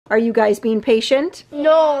Are you guys being patient?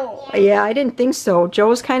 No. Yeah, I didn't think so.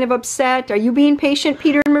 Joe's kind of upset. Are you being patient,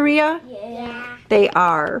 Peter and Maria? Yeah. They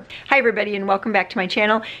are. Hi everybody and welcome back to my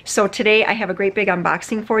channel. So today I have a great big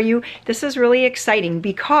unboxing for you. This is really exciting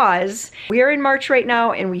because we are in March right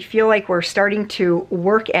now and we feel like we're starting to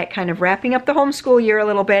work at kind of wrapping up the homeschool year a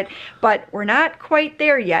little bit, but we're not quite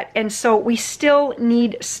there yet. And so we still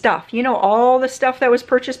need stuff. You know, all the stuff that was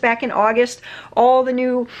purchased back in August, all the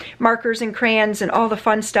new markers and crayons and all the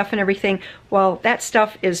fun stuff and everything. Well, that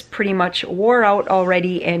stuff is pretty much wore out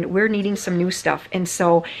already and we're needing some new stuff. And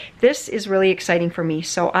so this is really exciting for me.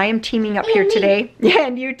 So I am teaming up here today. Yeah,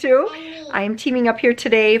 and you too. I am teaming up here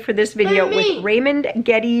today for this video with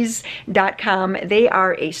RaymondGeddes.com. They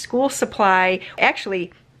are a school supply.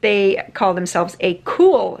 Actually, they call themselves a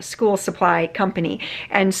cool school supply company.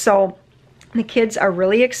 And so the kids are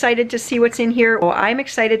really excited to see what's in here. Well, I'm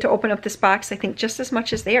excited to open up this box, I think, just as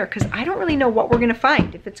much as they are, because I don't really know what we're going to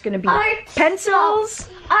find. If it's going to be pencils.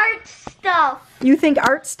 Art stuff. You think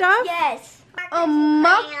art stuff? Yes.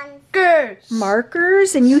 Markers.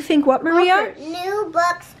 Markers. And you think what, Maria? New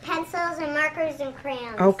books, pencils, and markers and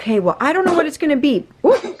crayons. Okay, well, I don't know what it's going to be.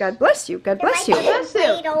 Ooh, God bless you. God bless you.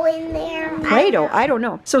 Play-Doh in there. Play-Doh, I don't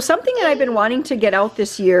know. So something that I've been wanting to get out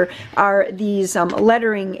this year are these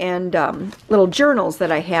lettering and little journals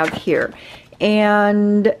that I have here.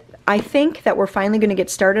 And I think that we're finally going to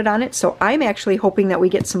get started on it. So I'm actually hoping that we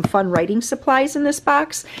get some fun writing supplies in this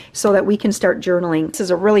box so that we can start journaling. This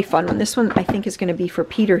is a really fun one. This one I think is going to be for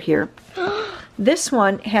Peter here. This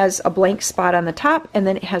one has a blank spot on the top and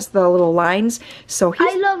then it has the little lines. So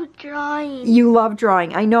I love drawing. You love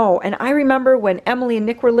drawing, I know. And I remember when Emily and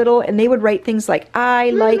Nick were little and they would write things like,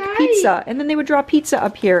 I like pizza. And then they would draw pizza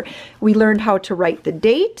up here. We learned how to write the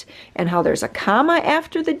date and how there's a comma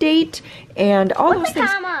after the date and all those things.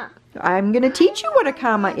 Comma? I'm going to teach you what a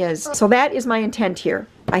comma is. So that is my intent here.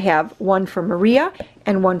 I have one for Maria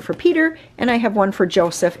and one for Peter and I have one for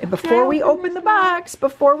Joseph. And before we open the box,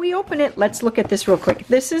 before we open it, let's look at this real quick.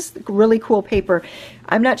 This is really cool paper.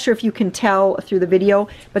 I'm not sure if you can tell through the video,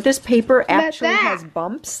 but this paper actually has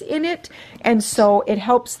bumps in it. And so it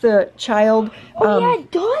helps the child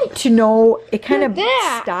to know, it kind of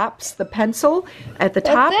stops the pencil at the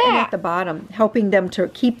top and at the bottom, helping them to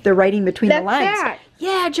keep the writing between the lines.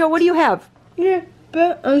 Yeah, Joe, what do you have? Yeah,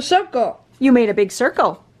 a circle. You made a big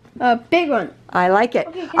circle. A big one. I like it.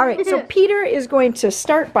 Okay, all right, so Peter is going to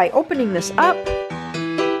start by opening this up.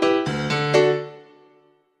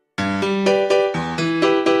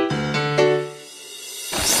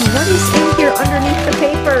 See what is in here underneath the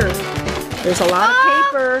paper. There's a lot of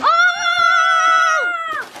paper.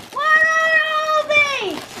 What are all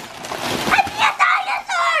these? I see a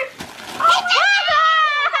dinosaur!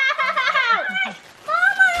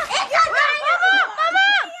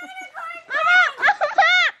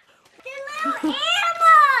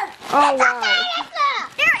 Oh, wow.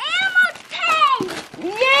 They're animals tanks!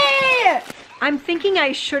 Yeah! I'm thinking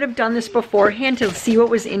I should have done this beforehand to see what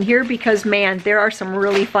was in here because, man, there are some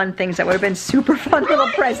really fun things that would have been super fun little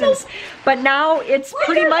presents. But now it's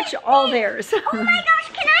pretty much all theirs. Oh my gosh,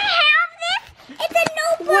 can I have this? It's a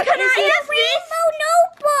notebook. What Can is I have rainbow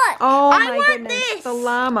notebook? Oh, I my want goodness. this. The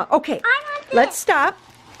llama. Okay, I want this. let's stop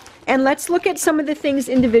and let's look at some of the things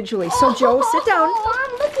individually. So, Joe, sit down. Oh,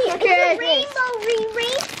 I'm looking at the rainbow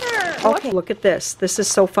eraser. Okay, look at this. This is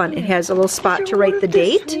so fun. It has a little spot to write the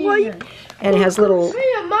date. And it has little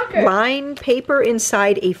line paper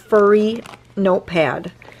inside a furry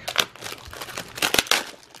notepad.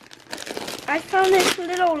 I found this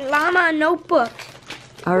little llama notebook.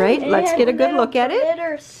 All right, let's get a good look at it.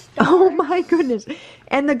 Oh my goodness.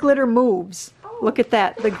 And the glitter moves. Look at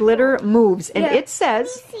that. The glitter moves. And it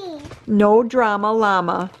says, no drama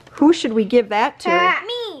llama. Who should we give that to?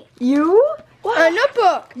 Me. You? A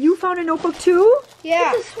notebook. You found a notebook too?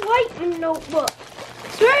 Yeah. It's a swipe notebook.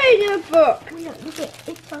 Sweet notebook. Look at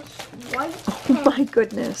it's a swipe. Oh my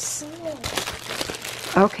goodness.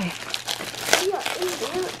 Okay. Yeah,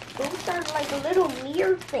 those are like little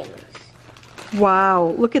mirror things.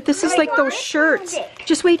 Wow. Look at this. Is like those shirts.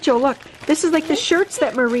 Just wait, Joe. Look. This is like the shirts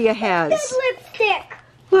that Maria has. Lipstick.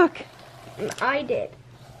 Look. I did.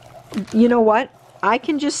 You know what? I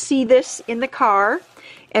can just see this in the car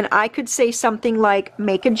and I could say something like,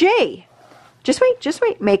 make a J. Just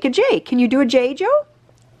wait. Make a J. Can you do a J, Joe?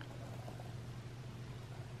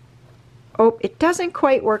 Oh, it doesn't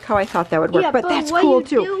quite work how I thought that would work, but that's cool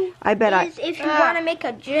too. I bet if you want to make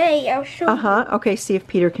a J, I'll show you. Okay, see if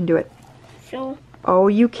Peter can do it. So. Oh,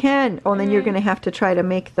 you can. Oh, then you're going to have to try to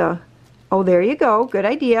make the... Oh, there you go. Good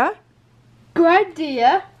idea. Good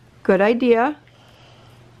idea. Good idea.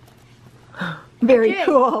 Very Jay.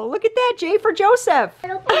 cool. Look at that, J for Joseph.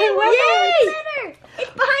 Yay! It's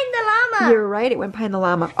behind the llama. You're right, it went behind the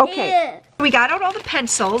llama. Okay, Yeah. we got out all the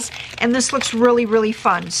pencils, and this looks really, really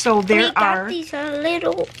fun. So there We got are, these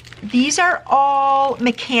little. these are all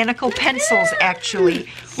mechanical pencils, actually,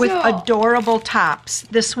 with So- adorable tops.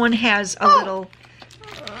 This one has a little,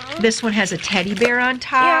 this one has a teddy bear on Yeah,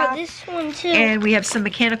 top. this one too. And we have some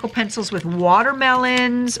mechanical pencils with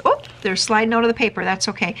watermelons. Oh, they're sliding out of the paper. That's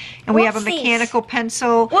okay. And we have a Whoopsies. mechanical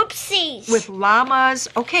pencil Whoopsies. with llamas.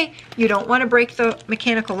 Okay, you don't want to break the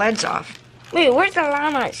mechanical leads off. Wait, where's the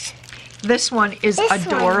llamas? This one is This one,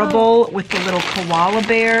 adorable with the little koala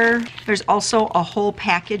bear. There's also a whole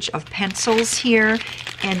package of pencils here.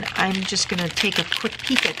 And I'm just going to take a quick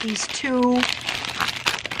peek at these two.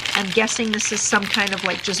 I'm guessing this is some kind of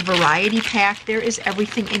like just variety pack. There is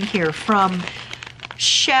everything in here from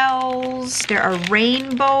shells, there are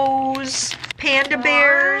rainbows, panda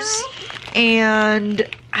bears, and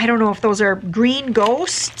I don't know if those are green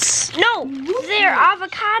ghosts. No, they're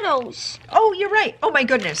avocados. Oh, you're right. Oh my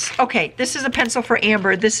goodness. Okay, this is a pencil for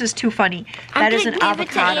Amber. This is too funny. That is an gonna give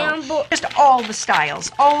it to avocado. Amber. Just all the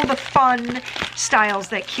styles, all the fun styles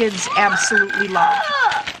that kids absolutely love.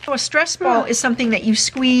 So a stress ball is something that you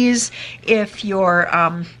squeeze if you're,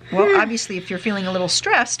 well, obviously if you're feeling a little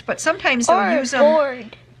stressed, but sometimes they'll Or use them.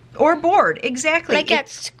 bored. Or bored, exactly. Like at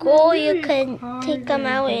school, you can take them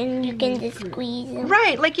out and you can just squeeze them.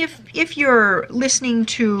 Right, like if you're listening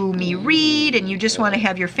to me read and you just want to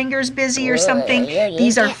have your fingers busy or something,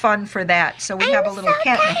 these are fun for that. So we have a little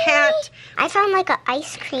cat in a hat. I found like an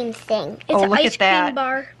ice cream thing. It's Oh, an look ice at that. cream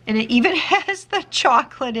bar. And it even has the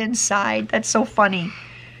chocolate inside. That's so funny.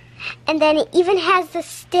 And then it even has the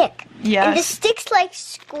stick. And the Yes. stick's like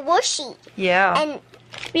squishy. Yeah. And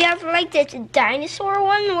we have like this dinosaur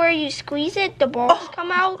one where you squeeze it, the balls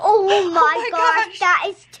come out. Oh my gosh. that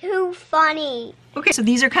is too funny. Okay, so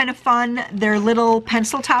these are kind of fun. They're little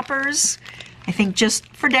pencil toppers. I think just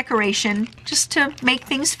for decoration, just to make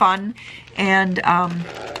things fun. And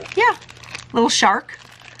yeah, little shark.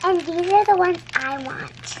 And these are the ones I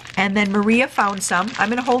want. And then Maria found some. I'm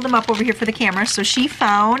going to hold them up over here for the camera. So she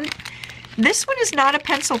found, this one is not a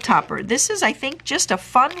pencil topper. This is, I think, just a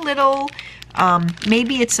fun little,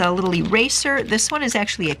 maybe it's a little eraser. This one is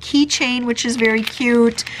actually a keychain, which is very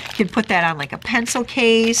cute. You can put that on like a pencil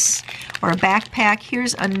case or a backpack.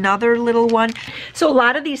 Here's another little one. So a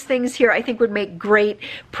lot of these things here I think would make great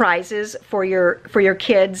prizes for your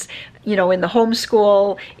kids, you know, in the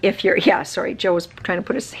homeschool. If you're, yeah, sorry, Joe was trying to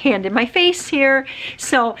put his hand in my face here.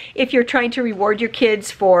 So if you're trying to reward your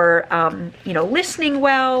kids for, you know, listening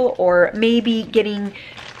well, or maybe getting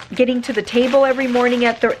to the table every morning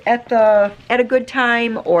at a good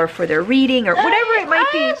time, or for their reading, or whatever it might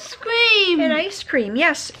be. Ice cream. An ice cream,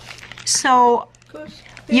 yes. So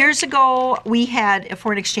years ago, we had a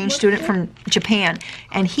foreign exchange student from Japan,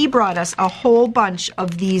 and he brought us a whole bunch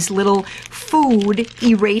of these little food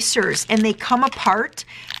erasers, and they come apart.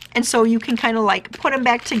 And so you can kind of like put them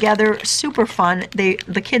back together. Super fun. The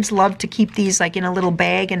kids love to keep these like in a little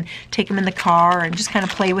bag and take them in the car and just kind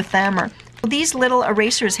of play with them. Or these little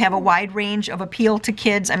erasers have a wide range of appeal to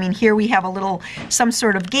kids. I mean, here we have a little, some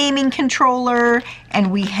sort of gaming controller,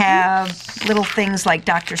 and we have little things like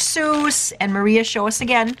Dr. Seuss. And Maria, show us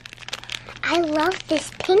again. I love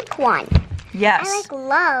this pink one. Yes. I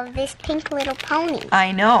love this pink little pony.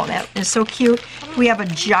 I know, that is so cute. We have a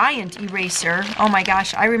giant eraser. Oh my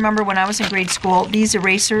gosh, I remember when I was in grade school, these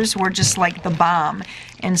erasers were just like the bomb.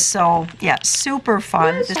 And so, yeah, super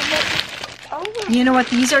fun. You know what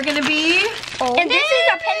these are going to be? And this is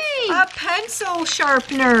a pencil. A pencil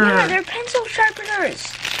sharpener. Yeah, they're pencil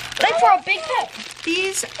sharpeners. Like for a big pen.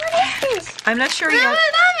 These, What is this? I'm not sure yet.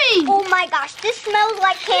 Oh my gosh, this smells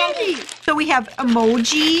like candy. So we have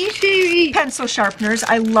emoji pencil sharpeners.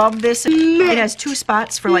 I love this. It has two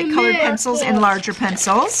spots for like colored pencils and larger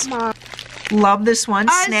pencils. Love this one.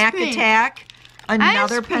 Ice Snack cream. Attack.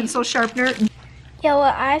 Another Ice cream. pencil sharpener. Yeah,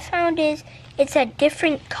 what I found is it's a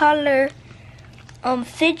different color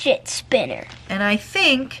fidget spinner. And I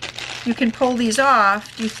think you can pull these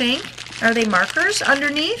off. Do you think? Are they markers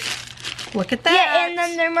underneath? Look at that. Yeah, and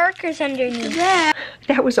then there are markers underneath.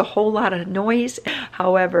 That was a whole lot of noise.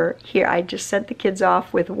 However, here I just sent the kids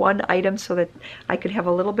off with one item so that I could have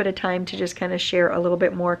a little bit of time to just kind of share a little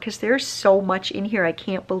bit more, because there's so much in here. I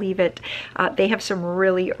can't believe it. They have some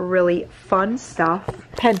really, really fun stuff.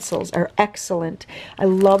 Pencils are excellent. I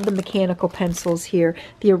love the mechanical pencils here.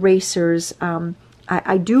 The erasers.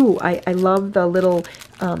 I love the little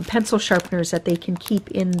pencil sharpeners that they can keep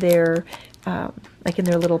in their like in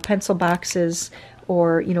their little pencil boxes,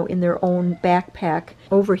 or, you know, in their own backpack.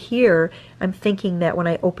 Over here, I'm thinking that when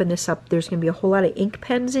I open this up, there's going to be a whole lot of ink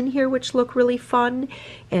pens in here, which look really fun.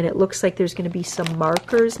 And it looks like there's going to be some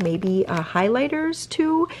markers, maybe highlighters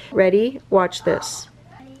too. Ready? Watch this.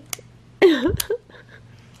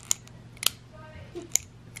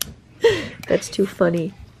 That's too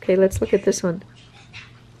funny. Okay, let's look at this one.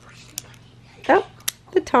 Oh,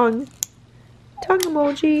 the tongue. Tongue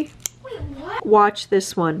emoji. Wait, what? Watch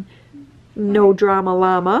this one. No drama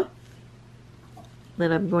llama.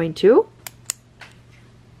 Then I'm going to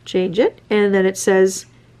change it. And then it says,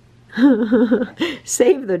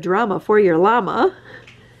 save the drama for your llama.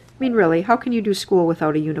 I mean, really, how can you do school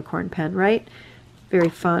without a unicorn pen, right? Very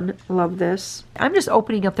fun. Love this. I'm just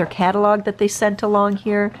opening up their catalog that they sent along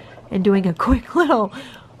here and doing a quick little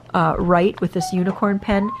write with this unicorn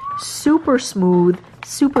pen. Super smooth,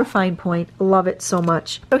 super fine point. Love it so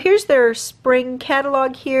much. So here's their spring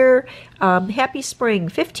catalog here. Happy spring,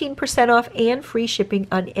 15% off and free shipping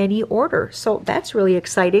on any order. So that's really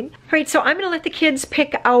exciting. All right, so I'm gonna let the kids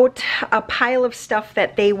pick out a pile of stuff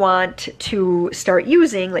that they want to start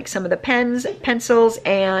using, like some of the pens, pencils,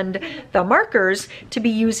 and the markers to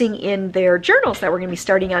be using in their journals that we're gonna be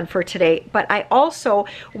starting on for today. But I also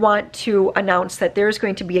want to announce that there's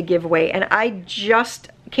going to be a giveaway, and I just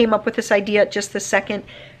came up with this idea just this second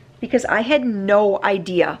because I had no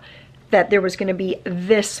idea that there was going to be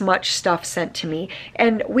this much stuff sent to me.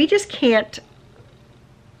 And we just can't,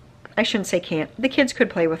 I shouldn't say can't, the kids could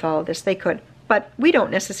play with all of this, they could, but we don't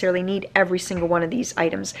necessarily need every single one of these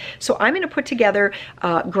items. So I'm going to put together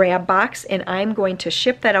a grab box and I'm going to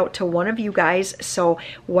ship that out to one of you guys. So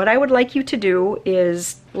what I would like you to do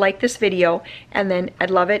is like this video, and then I'd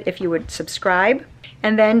love it if you would subscribe.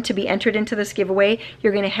 And then to be entered into this giveaway,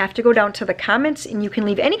 you're going to have to go down to the comments, and you can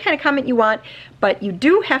leave any kind of comment you want, but you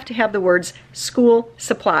do have to have the words school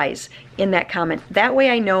supplies in that comment. That way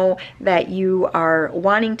I know that you are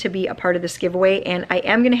wanting to be a part of this giveaway, and I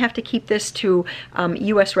am going to have to keep this to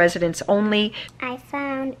U.S. residents only. I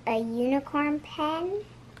found a unicorn pen.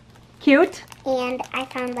 Cute. And I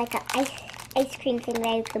found like an ice cream thing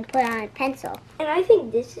that you can put on a pencil. And I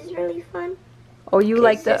think this is really fun. Oh, you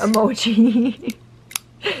like the emoji.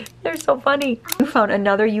 They're so funny. You found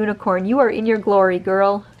another unicorn. You are in your glory,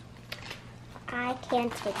 girl. I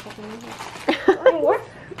can't take it.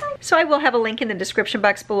 So I will have a link in the description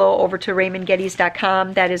box below over to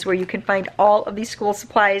RaymondGeddes.com. That is where you can find all of these school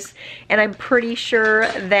supplies. And I'm pretty sure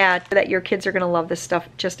that your kids are going to love this stuff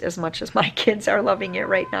just as much as my kids are loving it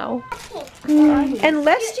right now.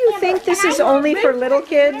 Unless you think this is only for little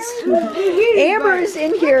kids, Amber is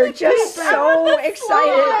in here just so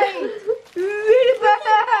excited.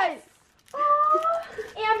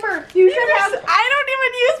 Amber, you should have. I don't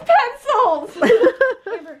even use pencils.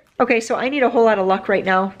 Okay, so I need a whole lot of luck right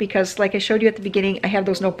now because like I showed you at the beginning, I have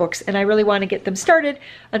those notebooks and I really want to get them started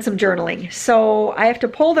on some journaling. So I have to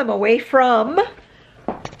pull them away from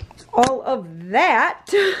all of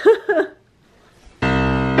that.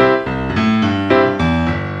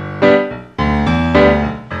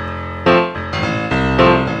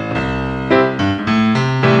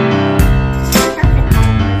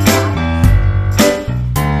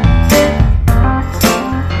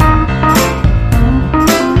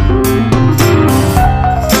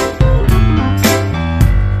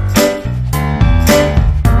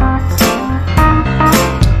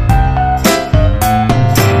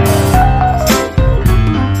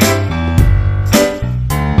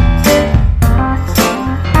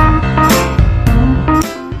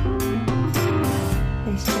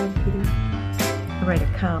 Write a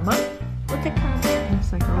comma. What's a comma?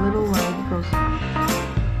 It's like a little line that goes like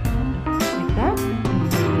that. And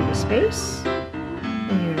you're going to leave a space.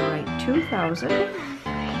 And you're going to write 2000.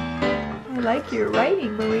 I like your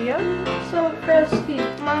writing, Maria. So crispy.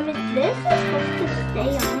 Mom, is this supposed to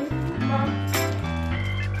stay on? Mom,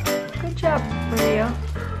 Good job, Maria.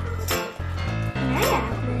 can I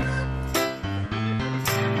have this?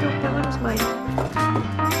 Nope, that one was mine.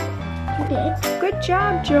 Okay. Good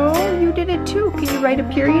job, Joe. You did it too. Can you write a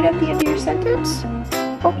period at the end of your sentence?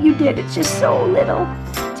 Oh, you did. It's just so little.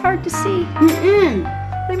 It's hard to see.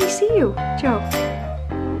 Let me see you, Joe.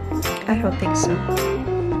 I don't think so.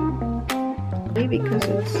 Maybe because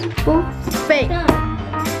it's Fake. Done.